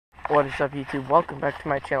What is up, YouTube? Welcome back to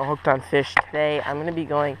my channel, Hooked on Fish. Today I'm going to be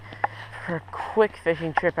going for a quick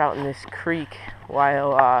fishing trip out in this creek.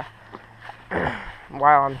 While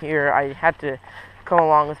I'm here, I had to come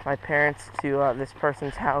along with my parents to this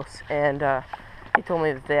person's house, and he told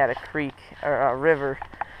me that they had a creek, or a river,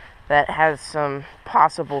 that has some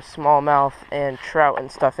possible smallmouth and trout and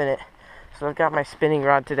stuff in it. So I've got my spinning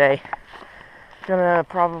rod today. Gonna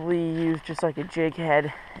probably use just like a jig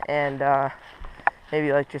head and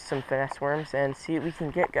maybe like just some finesse worms and see what we can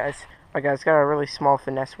get, guys. Alright guys, got a really small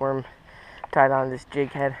finesse worm tied on this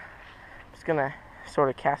jig head. I'm just gonna sort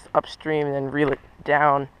of cast upstream and then reel it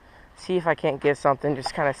down, see if I can't get something,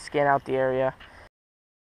 just kind of scan out the area.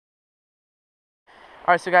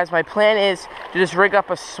 Alright, so guys, my plan is to just rig up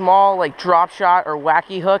a small like drop shot or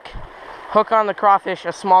wacky hook on the crawfish,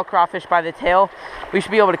 a small crawfish by the tail. We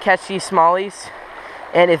should be able to catch these smallies,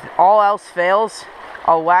 and if all else fails,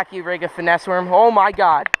 I'll wacky rig a finesse worm. Oh my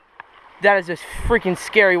god, that is a freaking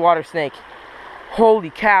scary water snake. Holy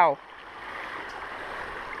cow.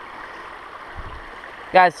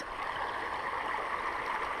 Guys,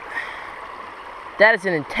 that is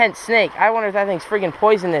an intense snake. I wonder if that thing's freaking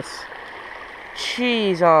poisonous.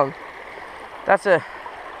 Jeez, that's a...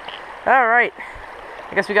 Alright.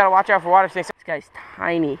 I guess we gotta watch out for water snakes. This guy's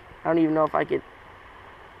tiny. I don't even know if I could...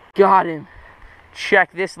 Got him.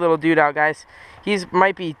 Check this little dude out, guys. He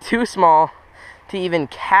might be too small to even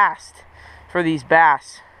cast for these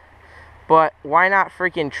bass, but why not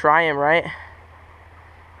freaking try him, right?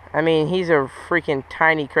 I mean, he's a freaking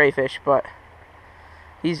tiny crayfish, but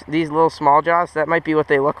these little small jaws, that might be what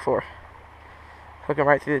they look for. Hook him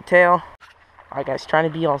right through the tail. Alright guys,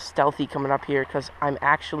 trying to be all stealthy coming up here because I'm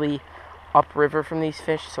actually upriver from these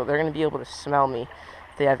fish, so they're going to be able to smell me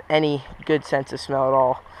if they have any good sense of smell at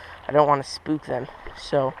all. I don't want to spook them,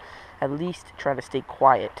 so at least try to stay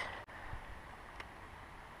quiet.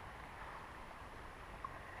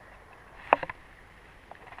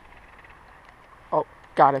 Oh,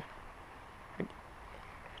 got him.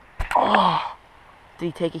 Oh, did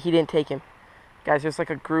he take it? He didn't take him. Guys, there's like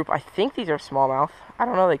a group. I think these are smallmouth. I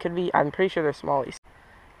don't know. They could be. I'm pretty sure they're smallies.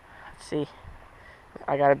 Let's see.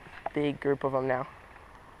 I got a big group of them now.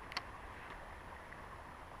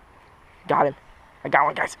 Got him. I got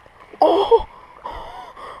one, guys. Oh!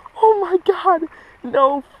 Oh my god!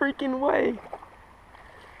 No freaking way!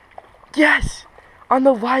 Yes! On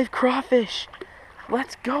the live crawfish!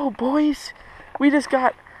 Let's go, boys! We just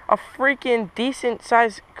got a freaking decent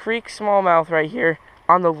sized creek smallmouth right here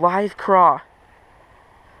on the live craw.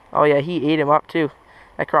 Oh yeah, he ate him up too.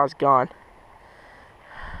 That craw's gone.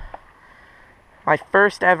 My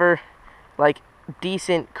first ever, like,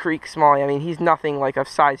 decent creek smallie. I mean, he's nothing like of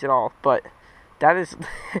size at all, but that is...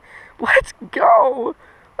 Let's go!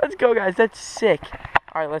 Let's go, guys. That's sick.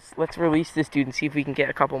 Alright, let's release this dude and see if we can get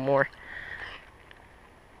a couple more.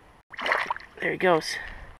 There he goes.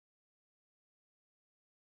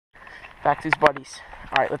 Back to his buddies.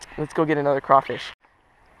 Alright, let's go get another crawfish.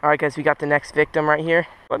 Alright guys, we got the next victim right here.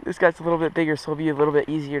 But this guy's a little bit bigger, so it'll be a little bit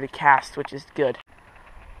easier to cast, which is good.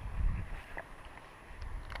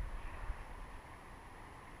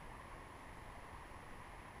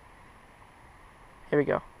 Here we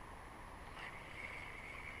go.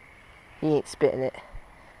 He ain't spitting it.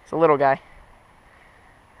 It's a little guy.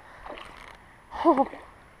 Oh,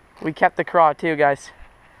 we kept the craw too, guys.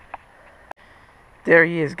 There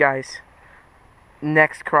he is, guys.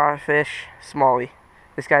 Next crawfish, smallie.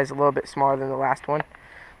 This guy's a little bit smaller than the last one.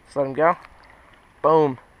 Let's let him go.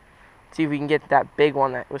 Boom. Let's see if we can get that big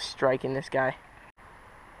one that was striking this guy.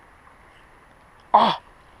 Oh,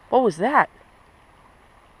 what was that?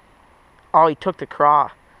 Oh, he took the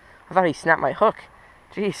craw. I thought he snapped my hook.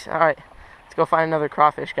 Jeez, alright. Let's go find another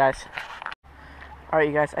crawfish, guys. Alright,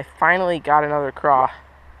 you guys, I finally got another craw.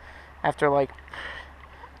 After like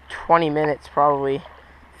 20 minutes, probably.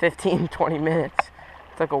 15, 20 minutes.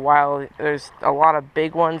 It took a while. There's a lot of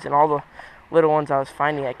big ones, and all the little ones I was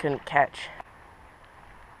finding I couldn't catch.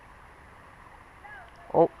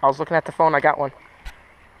 Oh, I was looking at the phone. I got one.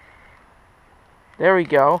 There we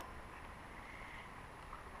go.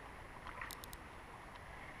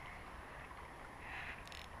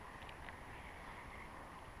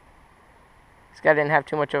 This guy didn't have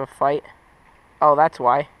too much of a fight. Oh, that's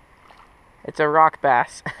why. It's a rock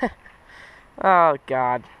bass. Oh,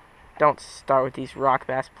 God. Don't start with these rock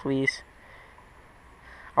bass, please.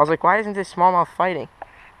 I was like, why isn't this smallmouth fighting?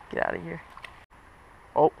 Get out of here.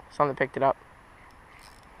 Oh, something picked it up.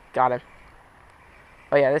 Got him.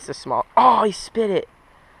 Oh, yeah, this is small. Oh, he spit it.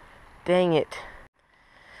 Dang it.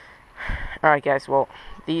 Alright, guys, well,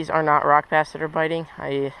 these are not rock bass that are biting.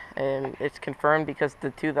 It's confirmed because the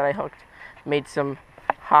two that I hooked made some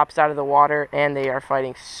pops out of the water, and they are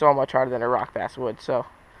fighting so much harder than a rock bass would. So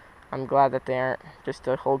I'm glad that they aren't just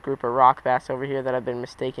a whole group of rock bass over here that have been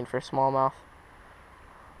mistaken for smallmouth.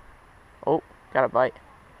 Oh, got a bite.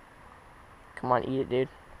 Come on, eat it, dude.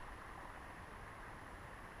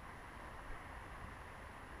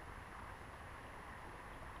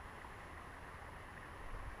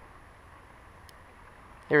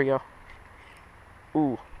 Here we go.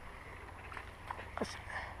 Ooh.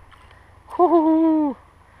 Whoo!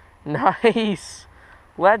 Nice.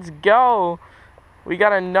 Let's go. We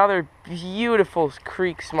got another beautiful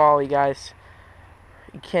creek smallie, guys.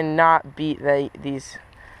 You cannot beat these.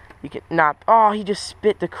 You cannot. Oh, he just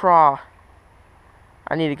spit the craw.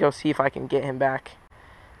 I need to go see if I can get him back.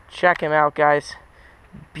 Check him out, guys.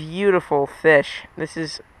 Beautiful fish. This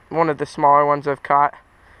is one of the smaller ones I've caught,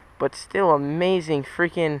 but still amazing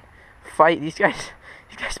freaking fight. These guys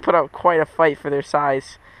put out quite a fight for their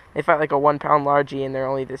size. They fight like a 1 pound largie and they're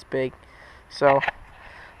only this big. So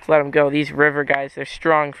let's let them go. These river guys, they're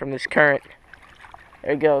strong from this current.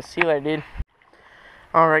 There you go. See you later, dude.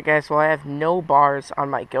 Alright, guys. Well, I have no bars on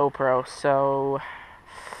my GoPro, so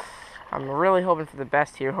I'm really hoping for the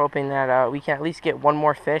best here, hoping that we can at least get one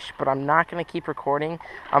more fish, but I'm not going to keep recording.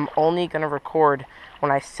 I'm only going to record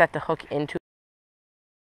when I set the hook into